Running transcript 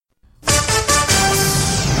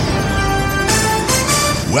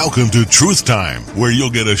Welcome to Truth Time, where you'll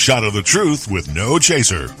get a shot of the truth with no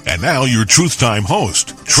chaser. And now your Truth Time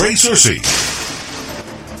host, Trey Searcy.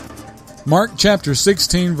 Mark chapter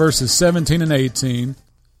 16, verses 17 and 18.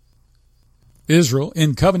 Israel,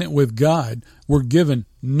 in covenant with God, were given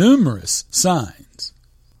numerous signs.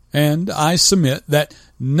 And I submit that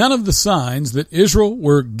none of the signs that Israel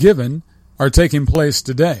were given are taking place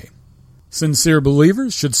today. Sincere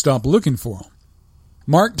believers should stop looking for them.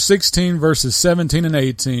 Mark 16, verses 17 and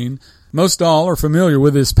 18, most all are familiar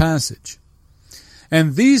with this passage.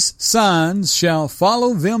 And these signs shall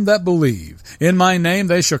follow them that believe. In my name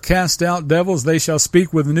they shall cast out devils, they shall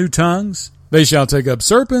speak with new tongues. They shall take up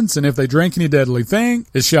serpents, and if they drink any deadly thing,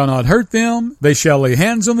 it shall not hurt them. They shall lay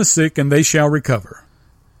hands on the sick, and they shall recover.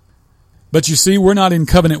 But you see, we're not in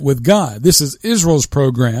covenant with God. This is Israel's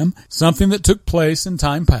program, something that took place in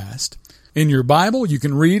time past. In your Bible, you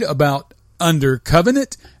can read about under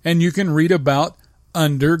covenant, and you can read about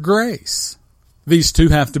under grace. These two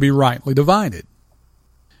have to be rightly divided.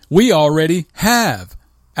 We already have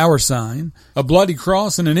our sign, a bloody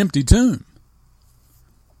cross and an empty tomb.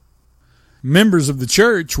 Members of the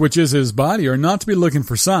church, which is his body, are not to be looking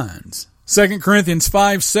for signs. 2 Corinthians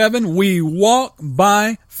 5:7, we walk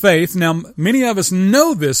by faith. Now, many of us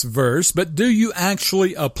know this verse, but do you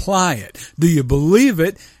actually apply it? Do you believe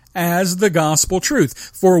it as the gospel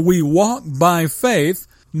truth? For we walk by faith,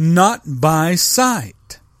 not by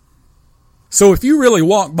sight. So if you really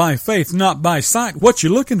walk by faith, not by sight, what you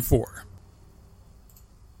looking for?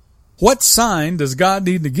 What sign does God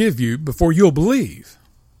need to give you before you'll believe?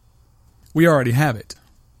 We already have it.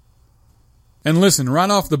 And listen, right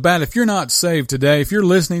off the bat, if you're not saved today, if you're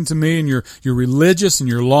listening to me and you're religious and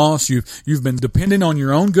you're lost, you've been depending on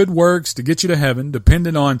your own good works to get you to heaven,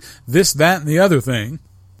 dependent on this, that, and the other thing,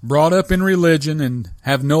 brought up in religion and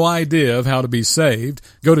have no idea of how to be saved,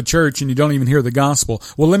 go to church and you don't even hear the gospel.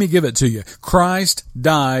 Well, let me give it to you. Christ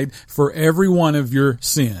died for every one of your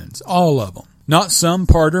sins, all of them. Not some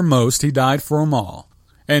part or most, he died for them all.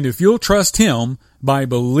 And if you'll trust him by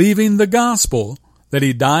believing the gospel, that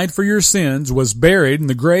he died for your sins, was buried, and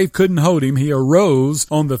the grave couldn't hold him, he arose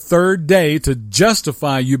on the third day to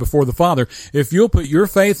justify you before the Father. If you'll put your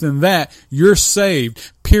faith in that, you're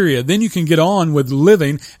saved, period. Then you can get on with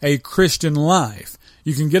living a Christian life.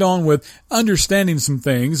 You can get on with understanding some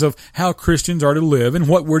things of how Christians are to live and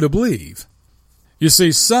what we're to believe. You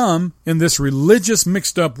see, some in this religious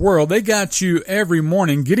mixed up world, they got you every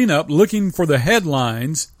morning getting up, looking for the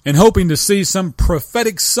headlines and hoping to see some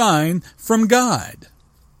prophetic sign from God.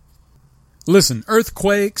 Listen,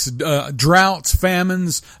 earthquakes, droughts,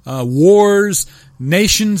 famines, wars,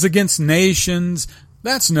 nations against nations,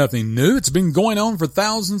 that's nothing new. It's been going on for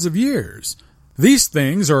thousands of years. These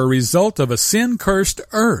things are a result of a sin-cursed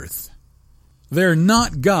earth. They're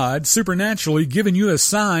not God supernaturally giving you a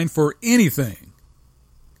sign for anything.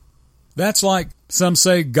 That's like some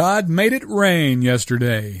say God made it rain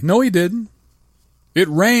yesterday. No, he didn't. It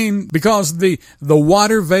rained because the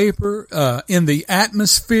water vapor in the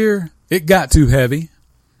atmosphere, it got too heavy.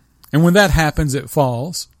 And when that happens, it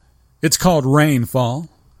falls. It's called rainfall.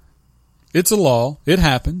 It's a law. It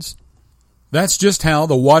happens. That's just how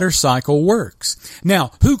the water cycle works.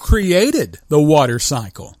 Now, who created the water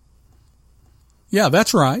cycle? Yeah,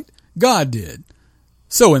 that's right. God did.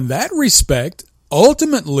 So in that respect,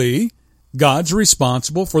 ultimately, God's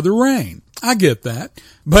responsible for the rain. I get that.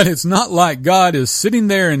 But it's not like God is sitting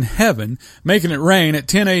there in heaven making it rain at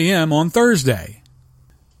 10 a.m. on Thursday.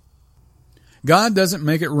 God doesn't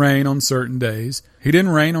make it rain on certain days. He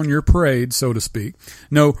didn't rain on your parade, so to speak.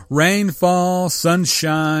 No, rainfall,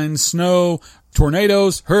 sunshine, snow,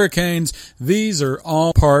 tornadoes, hurricanes, these are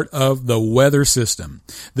all part of the weather system.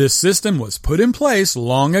 This system was put in place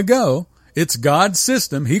long ago. It's God's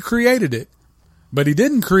system. He created it. But he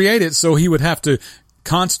didn't create it so he would have to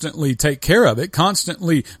constantly take care of it,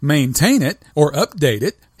 constantly maintain it, or update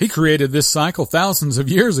it. He created this cycle thousands of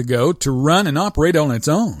years ago to run and operate on its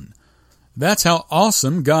own. That's how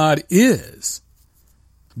awesome God is.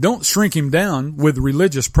 Don't shrink him down with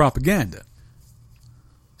religious propaganda.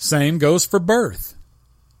 Same goes for birth.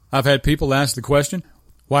 I've had people ask the question,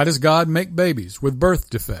 why does God make babies with birth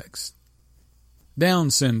defects?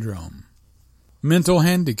 Down syndrome, mental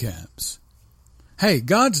handicaps. Hey,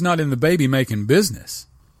 God's not in the baby-making business.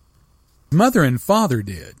 Mother and father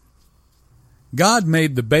did. God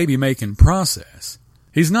made the baby-making process.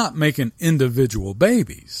 He's not making individual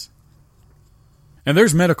babies. And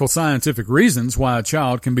there's medical scientific reasons why a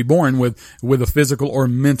child can be born with a physical or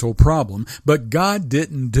mental problem, but God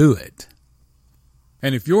didn't do it.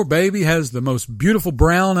 And if your baby has the most beautiful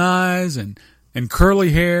brown eyes and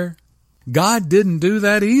curly hair, God didn't do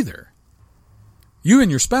that either. You and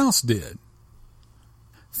your spouse did.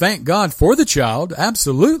 Thank God for the child,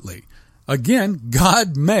 absolutely. Again,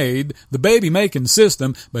 God made the baby-making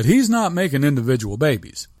system, but He's not making individual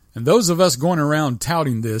babies. And those of us going around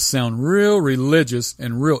touting this sound real religious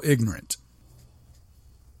and real ignorant.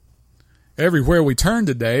 Everywhere we turn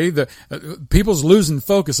today, people's losing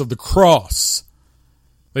focus of the cross.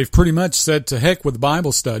 They've pretty much said to heck with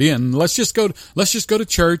Bible study and let's just go to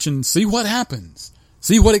church and see what happens.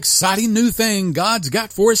 See what exciting new thing God's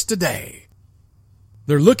got for us today.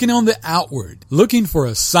 They're looking on the outward, looking for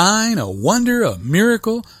a sign, a wonder, a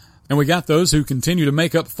miracle. And we got those who continue to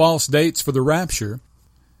make up false dates for the rapture.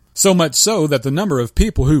 So much so that the number of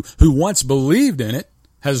people who once believed in it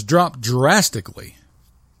has dropped drastically.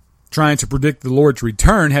 Trying to predict the Lord's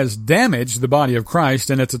return has damaged the body of Christ,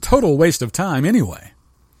 and it's a total waste of time anyway.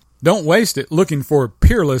 Don't waste it looking for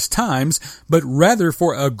peerless times, but rather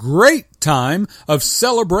for a great time of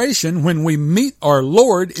celebration when we meet our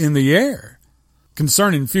Lord in the air.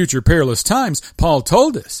 Concerning future peerless times, Paul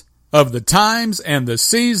told us, of the times and the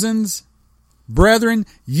seasons, brethren,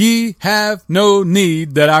 ye have no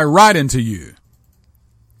need that I write unto you.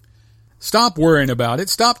 Stop worrying about it.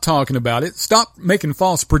 Stop talking about it. Stop making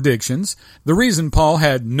false predictions. The reason Paul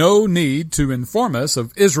had no need to inform us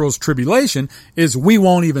of Israel's tribulation is we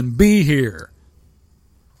won't even be here.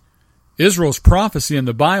 Israel's prophecy in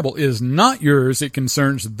the Bible is not yours. It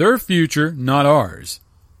concerns their future, not ours.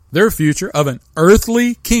 Their future of an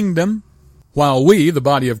earthly kingdom, while we, the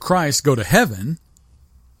body of Christ, go to heaven.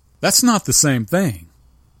 That's not the same thing.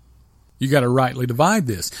 You got to rightly divide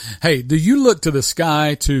this. Hey, do you look to the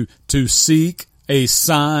sky to seek a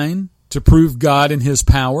sign to prove God and His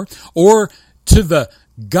power, or to the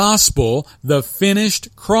gospel, the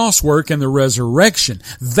finished cross work and the resurrection?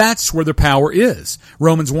 That's where the power is.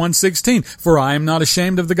 Romans 1:16, for I am not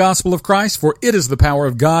ashamed of the gospel of Christ, for it is the power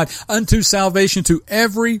of God unto salvation to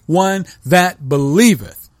every one that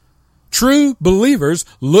believeth. True believers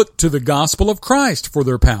look to the gospel of Christ for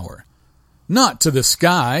their power. Not to the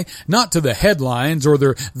sky, not to the headlines or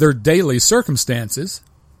their daily circumstances.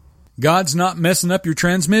 God's not messing up your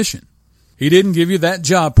transmission. He didn't give you that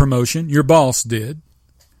job promotion, your boss did.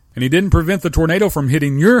 And He didn't prevent the tornado from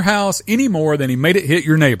hitting your house any more than He made it hit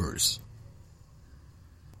your neighbor's.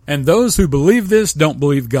 And those who believe this don't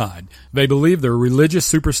believe God. They believe their religious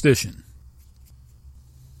superstition.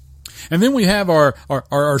 And then we have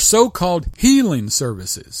our so-called healing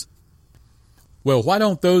services. Well, why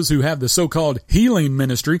don't those who have the so-called healing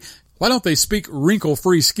ministry, why don't they speak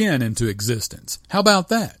wrinkle-free skin into existence? How about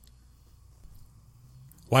that?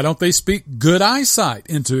 Why don't they speak good eyesight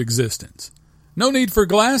into existence? No need for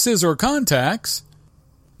glasses or contacts.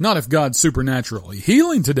 Not if God's supernaturally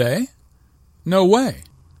healing today. No way.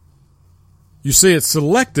 You see, it's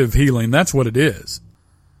selective healing. That's what it is.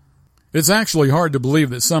 It's actually hard to believe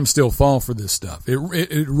that some still fall for this stuff.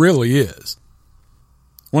 It really is.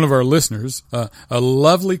 One of our listeners, a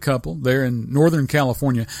lovely couple there in Northern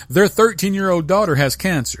California, their 13-year-old daughter has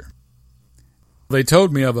cancer. They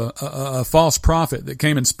told me of a false prophet that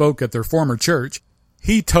came and spoke at their former church.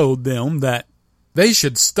 He told them that they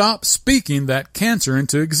should stop speaking that cancer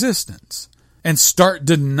into existence and start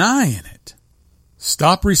denying it.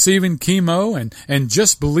 Stop receiving chemo and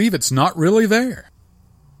just believe it's not really there.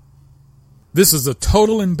 This is a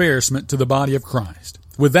total embarrassment to the body of Christ.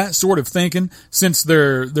 With that sort of thinking, since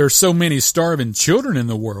there's so many starving children in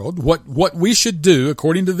the world, what we should do,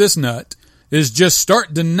 according to this nut, is just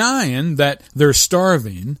start denying that they're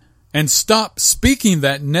starving and stop speaking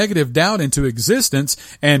that negative doubt into existence,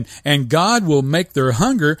 and God will make their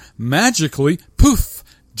hunger magically, poof,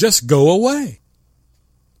 just go away.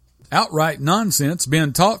 Outright nonsense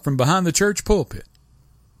being taught from behind the church pulpit.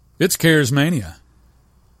 It's charismania.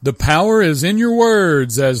 The power is in your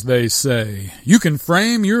words, as they say. You can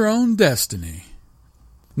frame your own destiny.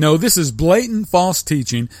 No, this is blatant false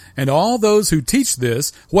teaching, and all those who teach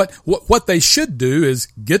this, what they should do is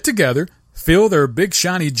get together, fill their big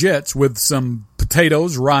shiny jets with some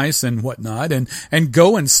potatoes, rice, and whatnot, and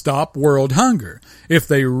go and stop world hunger, if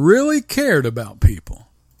they really cared about people.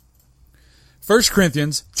 1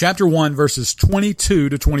 Corinthians chapter 1, verses 22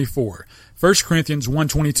 to 24. 1 Corinthians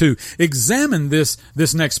 1:22. Examine this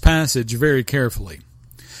next passage very carefully.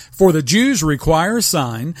 For the Jews require a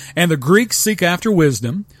sign, and the Greeks seek after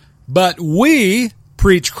wisdom, but we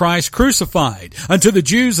preach Christ crucified, unto the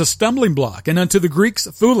Jews a stumbling block, and unto the Greeks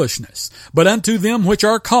foolishness. But unto them which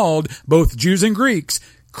are called, both Jews and Greeks,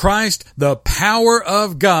 Christ the power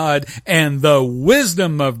of God and the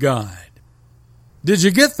wisdom of God. Did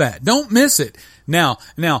you get that? Don't miss it. Now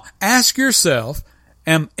ask yourself,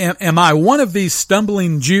 am I one of these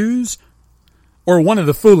stumbling Jews or one of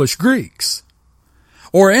the foolish Greeks?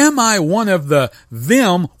 Or am I one of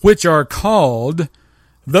them which are called,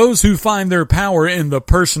 those who find their power in the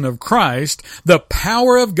person of Christ, the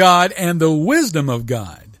power of God and the wisdom of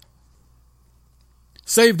God?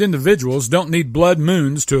 Saved individuals don't need blood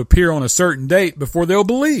moons to appear on a certain date before they'll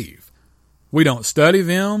believe. We don't study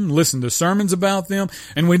them, listen to sermons about them,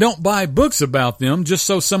 and we don't buy books about them just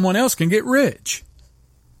so someone else can get rich.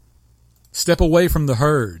 Step away from the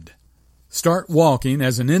herd. Start walking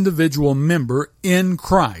as an individual member in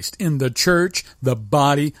Christ, in the church, the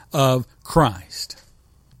body of Christ.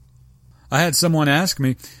 I had someone ask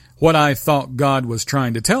me what I thought God was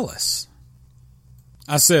trying to tell us.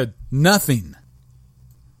 I said, nothing.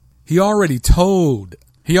 He already told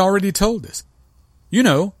us. You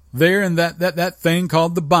know, there in that thing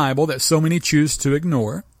called the Bible that so many choose to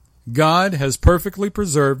ignore, God has perfectly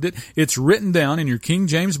preserved it. It's written down in your King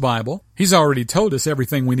James Bible. He's already told us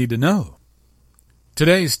everything we need to know.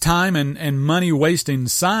 Today's time and money-wasting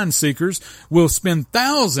sign seekers will spend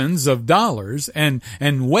thousands of dollars and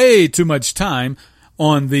way too much time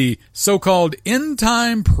on the so-called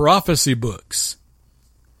end-time prophecy books.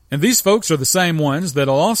 And these folks are the same ones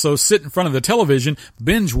that'll also sit in front of the television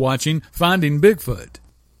binge-watching Finding Bigfoot.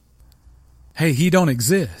 Hey, he don't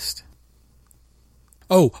exist.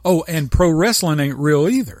 Oh, and pro wrestling ain't real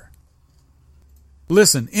either.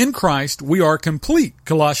 Listen, in Christ we are complete,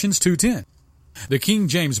 Colossians 2:10. The King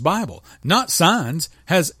James Bible, not signs,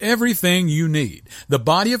 has everything you need. The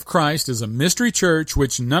body of Christ is a mystery church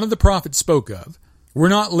which none of the prophets spoke of. We're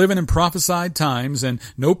not living in prophesied times, and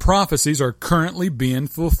no prophecies are currently being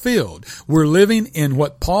fulfilled. We're living in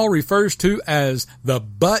what Paul refers to as the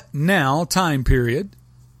but now time period.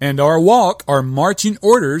 And our walk, our marching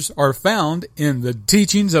orders, are found in the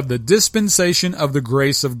teachings of the dispensation of the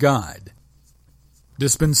grace of God.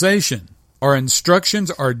 Dispensation. Our instructions,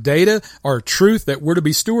 our data, our truth that we're to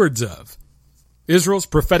be stewards of. Israel's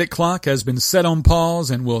prophetic clock has been set on pause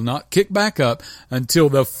and will not kick back up until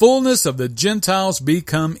the fullness of the Gentiles be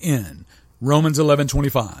come in. Romans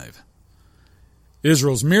 11:25.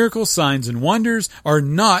 Israel's miracles, signs, and wonders are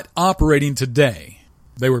not operating today.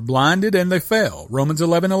 They were blinded and they fell. Romans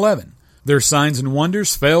 11:11. Their signs and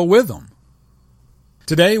wonders fell with them.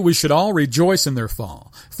 Today we should all rejoice in their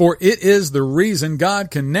fall, for it is the reason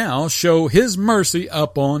God can now show His mercy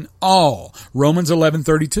upon all. Romans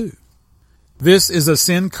 11:32. This is a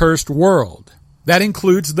sin-cursed world. That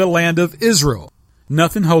includes the land of Israel.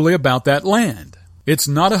 Nothing holy about that land. It's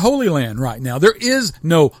not a holy land right now. There is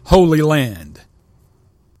no holy land.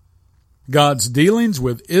 God's dealings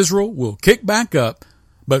with Israel will kick back up,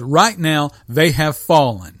 but right now they have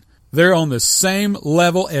fallen. They're on the same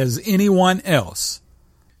level as anyone else.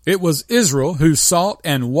 It was Israel who sought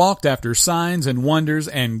and walked after signs and wonders,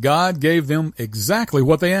 and God gave them exactly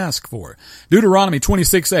what they asked for. Deuteronomy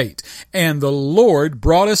 26:8. And the Lord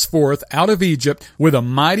brought us forth out of Egypt with a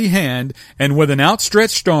mighty hand, and with an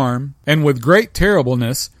outstretched arm, and with great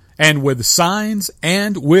terribleness, and with signs,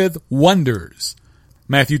 and with wonders.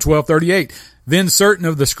 Matthew 12:38. Then certain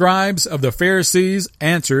of the scribes of the Pharisees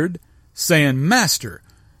answered, saying, Master,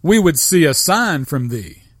 we would see a sign from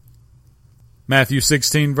thee. Matthew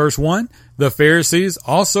 16:1, the Pharisees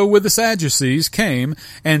also with the Sadducees came,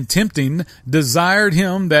 and tempting desired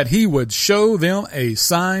him that he would show them a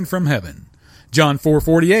sign from heaven. John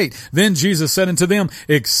 4:48, then Jesus said unto them,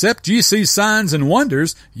 except ye see signs and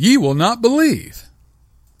wonders, ye will not believe.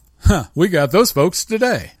 We got those folks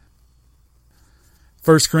today.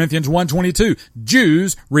 1 Corinthians 1:22,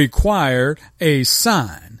 Jews require a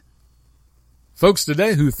sign. Folks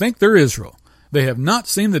today who think they're Israel. They have not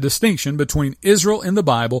seen the distinction between Israel in the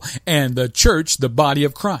Bible and the church, the body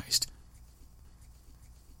of Christ.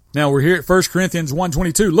 Now we're here at 1 Corinthians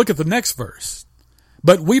 1:22. Look at the next verse.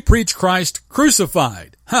 But we preach Christ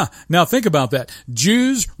crucified. Now think about that.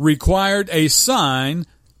 Jews required a sign,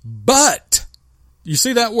 but, you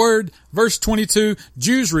see that word? Verse 22,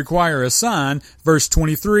 Jews require a sign. Verse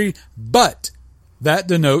 23, but. That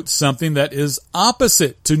denotes something that is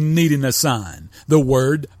opposite to needing a sign. The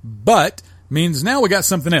word but means now we got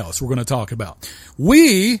something else we're going to talk about.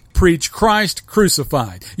 We preach Christ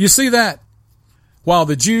crucified. You see that? While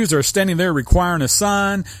the Jews are standing there requiring a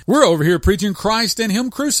sign, we're over here preaching Christ and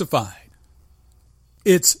Him crucified.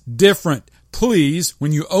 It's different. Please,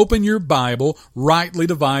 when you open your Bible, rightly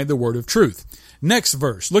divide the word of truth. Next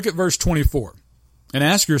verse. Look at verse 24. And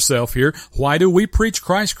ask yourself here, why do we preach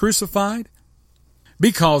Christ crucified?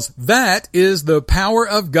 Because that is the power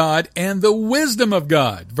of God and the wisdom of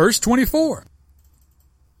God. Verse 24.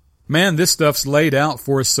 Man, this stuff's laid out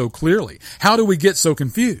for us so clearly. How do we get so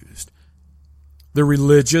confused? The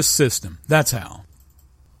religious system. That's how.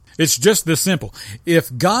 It's just this simple.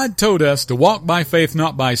 If God told us to walk by faith,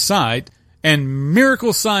 not by sight, and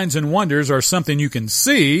miracle signs and wonders are something you can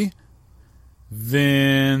see,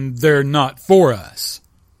 then they're not for us.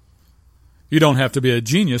 You don't have to be a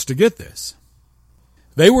genius to get this.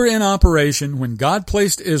 They were in operation when God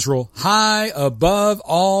placed Israel high above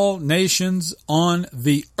all nations on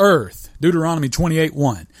the earth. Deuteronomy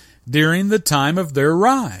 28:1. During the time of their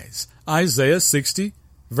rise. Isaiah 60,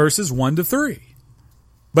 verses 1 to 3.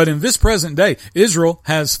 But in this present day, Israel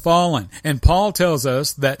has fallen, and Paul tells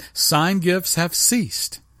us that sign gifts have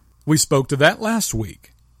ceased. We spoke to that last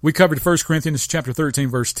week. We covered 1 Corinthians chapter 13,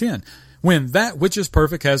 verse 10, when that which is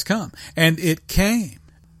perfect has come, and it came.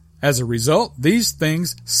 As a result, these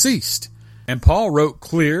things ceased. And Paul wrote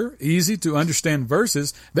clear, easy to understand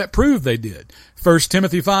verses that prove they did. 1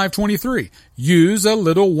 Timothy 5:23, use a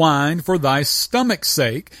little wine for thy stomach's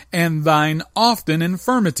sake and thine often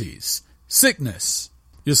infirmities, sickness.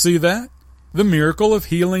 You see that? The miracle of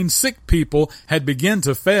healing sick people had begun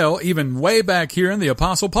to fail even way back here in the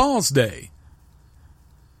Apostle Paul's day.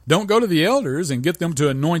 Don't go to the elders and get them to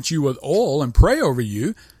anoint you with oil and pray over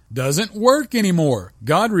you. Doesn't work anymore.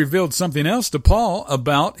 God revealed something else to Paul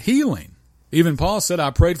about healing. Even Paul said,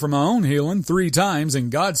 I prayed for my own healing 3 times,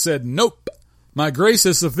 and God said, nope, my grace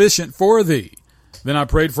is sufficient for thee. Then I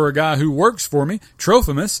prayed for a guy who works for me,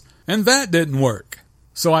 Trophimus, and that didn't work.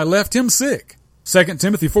 So I left him sick. 2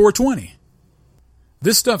 Timothy 4:20.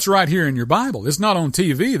 This stuff's right here in your Bible. It's not on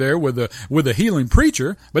TV there with a healing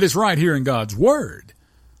preacher, but it's right here in God's Word.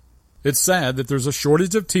 It's sad that there's a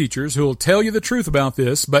shortage of teachers who will tell you the truth about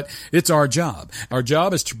this, but it's our job. Our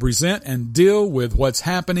job is to present and deal with what's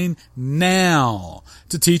happening now,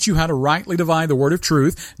 to teach you how to rightly divide the word of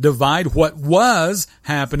truth, divide what was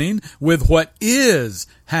happening with what is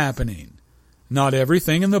happening. Not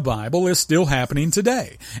everything in the Bible is still happening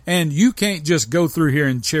today, and you can't just go through here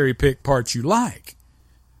and cherry pick parts you like.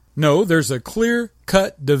 No, there's a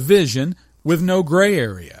clear-cut division with no gray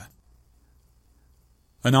area.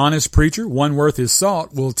 An honest preacher, one worth his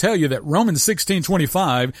salt, will tell you that Romans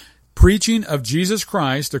 16:25, preaching of Jesus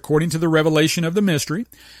Christ according to the revelation of the mystery,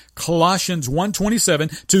 Colossians 1:27,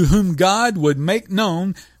 to whom God would make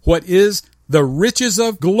known what is the riches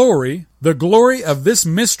of glory, the glory of this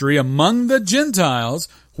mystery among the Gentiles,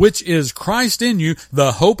 which is Christ in you,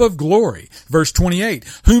 the hope of glory. Verse 28,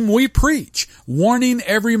 whom we preach, warning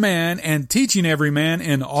every man and teaching every man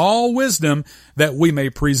in all wisdom, that we may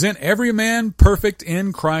present every man perfect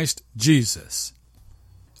in Christ Jesus.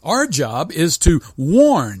 Our job is to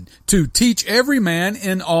warn, to teach every man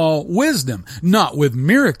in all wisdom, not with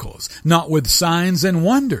miracles, not with signs and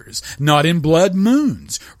wonders, not in blood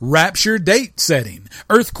moons, rapture date setting,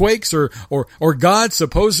 earthquakes, or God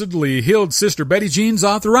supposedly healed Sister Betty Jean's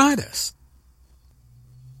arthritis.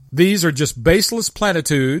 These are just baseless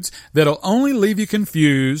platitudes that'll only leave you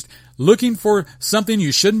confused, looking for something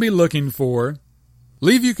you shouldn't be looking for,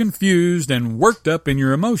 leave you confused and worked up in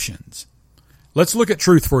your emotions. Let's look at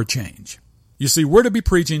truth for a change. You see, we're to be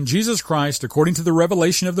preaching Jesus Christ according to the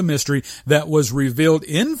revelation of the mystery that was revealed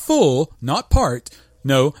in full, not part.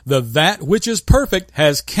 No, that which is perfect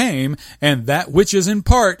has came, and that which is in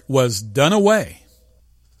part was done away.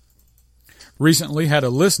 Recently had a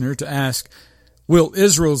listener to ask, will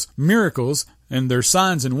Israel's miracles and their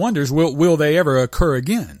signs and wonders, will they ever occur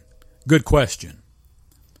again? Good question.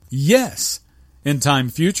 Yes. In time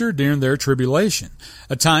future, during their tribulation,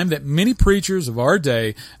 a time that many preachers of our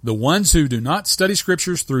day, the ones who do not study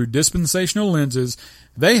scriptures through dispensational lenses,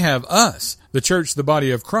 they have us, the church, the body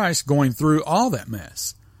of Christ, going through all that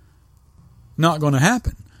mess. Not going to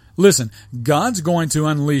happen. Listen, God's going to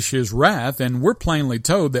unleash His wrath, and we're plainly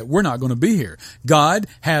told that we're not going to be here. God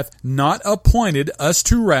hath not appointed us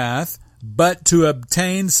to wrath, but to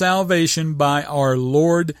obtain salvation by our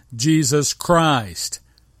Lord Jesus Christ.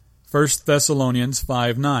 1 Thessalonians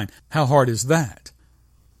 5:9. How hard is that?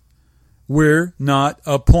 We're not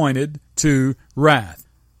appointed to wrath.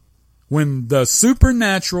 When the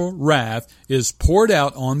supernatural wrath is poured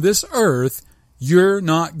out on this earth, you're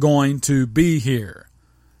not going to be here.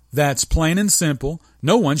 That's plain and simple.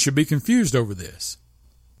 No one should be confused over this.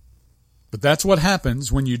 But that's what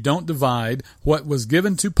happens when you don't divide what was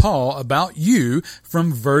given to Paul about you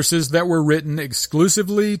from verses that were written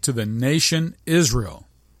exclusively to the nation Israel.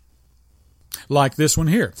 Like this one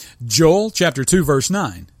here. Joel chapter 2 verse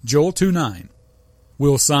 9. Joel 2:9.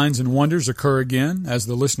 Will signs and wonders occur again, as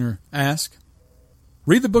the listener asked?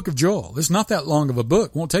 Read the book of Joel. It's not that long of a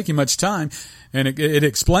book. Won't take you much time. And it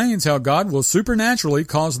explains how God will supernaturally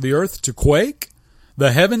cause the earth to quake,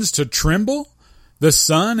 the heavens to tremble, the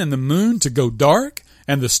sun and the moon to go dark,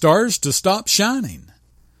 and the stars to stop shining.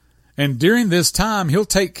 And during this time, he'll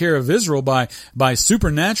take care of Israel by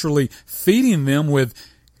supernaturally feeding them with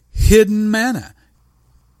hidden manna.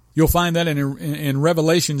 You'll find that in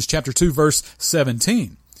Revelations chapter 2, verse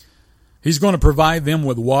 17. He's going to provide them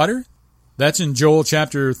with water. That's in Joel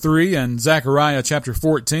chapter 3 and Zechariah chapter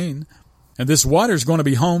 14. And this water is going to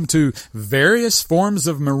be home to various forms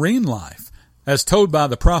of marine life, as told by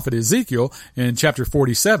the prophet Ezekiel in chapter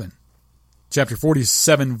 47. Chapter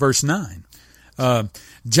 47, verse 9.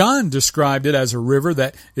 John described it as a river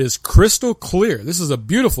that is crystal clear. This is a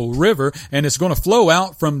beautiful river, and it's going to flow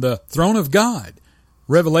out from the throne of God.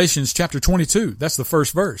 Revelations chapter 22, that's the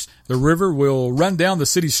first verse. The river will run down the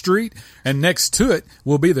city street, and next to it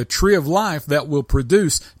will be the tree of life that will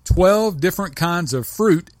produce 12 different kinds of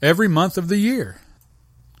fruit every month of the year.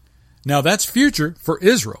 Now that's future for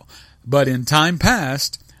Israel, but in time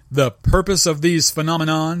past, the purpose of these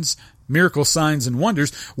phenomenons, miracle signs and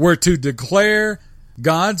wonders, were to declare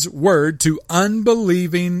God's word to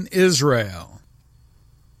unbelieving Israel.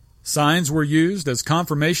 Signs were used as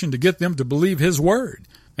confirmation to get them to believe his word.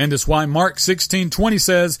 And it's why Mark 16:20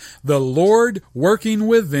 says, the Lord working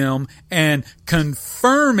with them and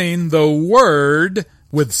confirming the word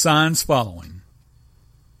with signs following.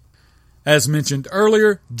 As mentioned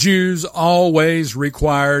earlier, Jews always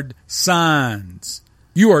required signs.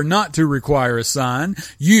 You are not to require a sign.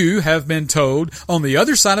 You have been told on the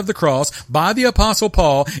other side of the cross by the Apostle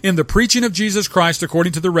Paul in the preaching of Jesus Christ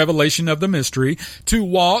according to the revelation of the mystery to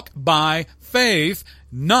walk by faith,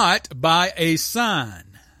 not by a sign.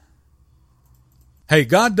 Hey,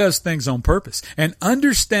 God does things on purpose, and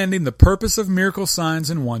understanding the purpose of miracle signs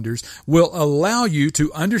and wonders will allow you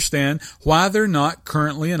to understand why they're not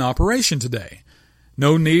currently in operation today.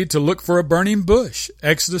 No need to look for a burning bush,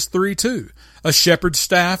 Exodus 3:2. A shepherd's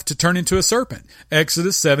staff to turn into a serpent,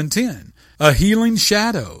 Exodus 7:10. A healing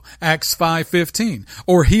shadow, Acts 5:15.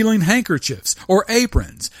 Or healing handkerchiefs or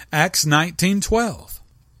aprons, Acts 19:12.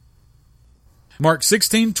 Mark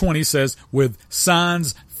 16:20 says, with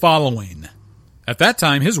signs following. At that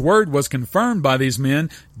time, his word was confirmed by these men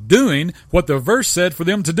doing what the verse said for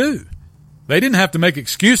them to do. They didn't have to make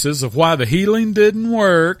excuses of why the healing didn't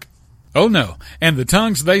work. Oh no, and the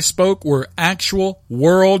tongues they spoke were actual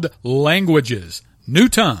world languages, new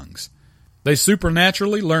tongues. They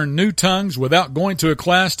supernaturally learned new tongues without going to a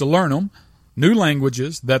class to learn them, new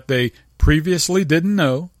languages that they previously didn't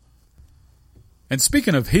know. And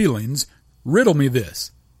speaking of healings, riddle me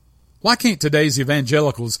this. Why can't today's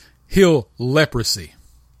evangelicals heal leprosy?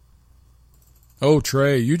 Oh,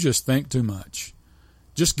 Trey, you just think too much.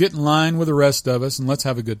 Just get in line with the rest of us and let's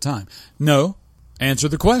have a good time. No. Answer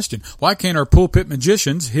the question. Why can't our pulpit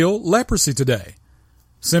magicians heal leprosy today?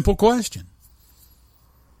 Simple question.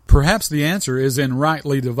 Perhaps the answer is in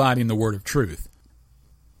rightly dividing the word of truth.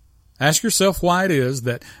 Ask yourself why it is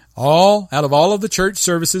that out of all of the church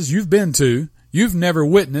services you've been to, you've never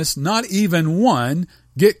witnessed not even one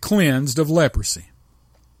get cleansed of leprosy.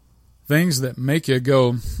 Things that make you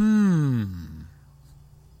go,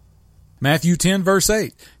 Matthew 10 verse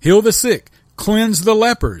 8, heal the sick, cleanse the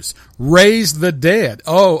lepers, raise the dead.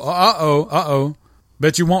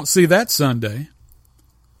 Bet you won't see that Sunday.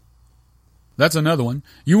 That's another one.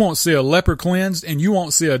 You won't see a leper cleansed and you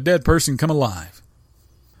won't see a dead person come alive.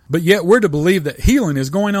 But yet we're to believe that healing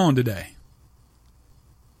is going on today.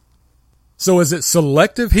 So is it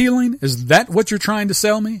selective healing? Is that what you're trying to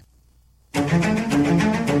sell me?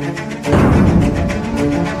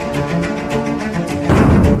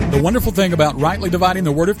 The wonderful thing about rightly dividing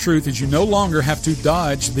the word of truth is you no longer have to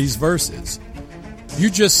dodge these verses. You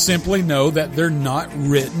just simply know that they're not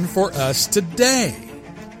written for us today.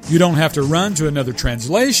 You don't have to run to another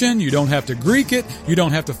translation. You don't have to Greek it. You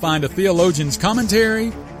don't have to find a theologian's commentary.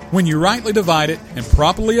 When you rightly divide it and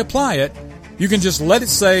properly apply it, you can just let it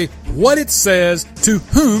say what it says to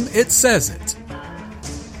whom it says it.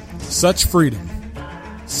 Such freedom.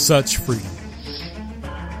 Such freedom.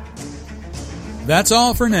 That's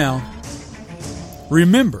all for now.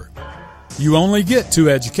 Remember, you only get two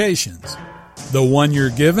educations. The one you're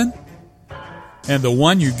given and the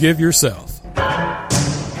one you give yourself.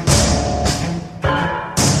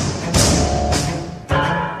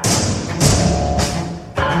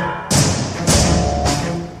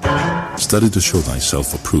 Study to show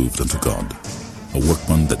thyself approved unto God, a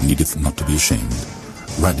workman that needeth not to be ashamed,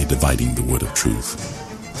 rightly dividing the word of truth.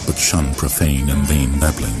 But shun profane and vain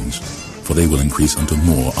babblings, for they will increase unto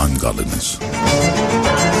more ungodliness.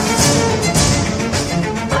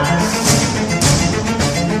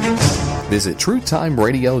 Visit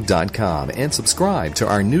TruthTimeRadio.com and subscribe to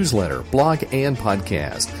our newsletter, blog, and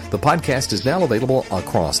podcast. The podcast is now available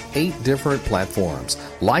across 8 different platforms.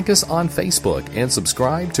 Like us on Facebook and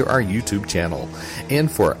subscribe to our YouTube channel. And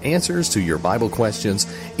for answers to your Bible questions,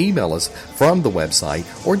 email us from the website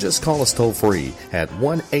or just call us toll free at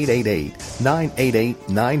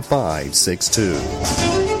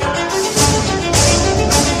 1-888-988-9562.